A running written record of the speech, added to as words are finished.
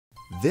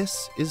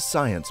This is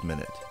Science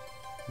Minute.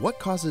 What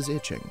causes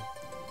itching?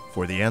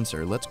 For the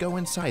answer, let's go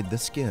inside the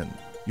skin.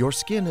 Your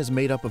skin is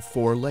made up of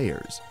 4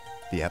 layers: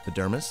 the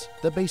epidermis,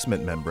 the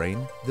basement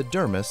membrane, the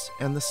dermis,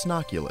 and the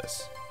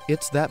snoculus.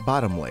 It's that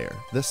bottom layer,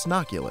 the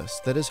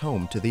snoculus, that is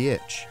home to the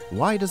itch.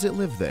 Why does it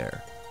live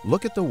there?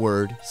 Look at the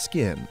word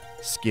skin.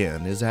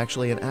 Skin is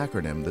actually an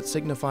acronym that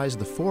signifies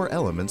the 4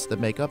 elements that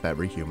make up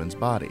every human's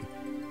body: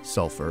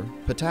 sulfur,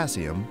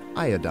 potassium,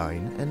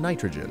 iodine, and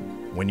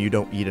nitrogen. When you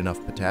don't eat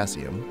enough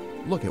potassium,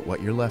 look at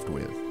what you're left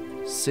with: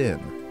 sin.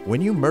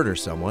 When you murder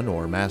someone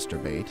or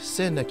masturbate,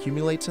 sin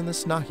accumulates in the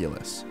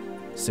snoculus.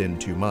 Sin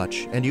too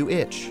much and you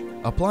itch.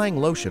 Applying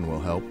lotion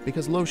will help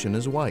because lotion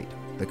is white,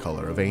 the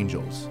color of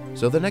angels.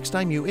 So the next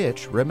time you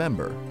itch,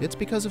 remember, it's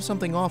because of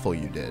something awful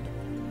you did.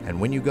 And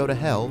when you go to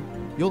hell,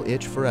 you'll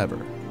itch forever.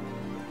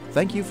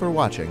 Thank you for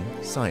watching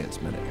Science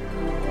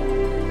Minute.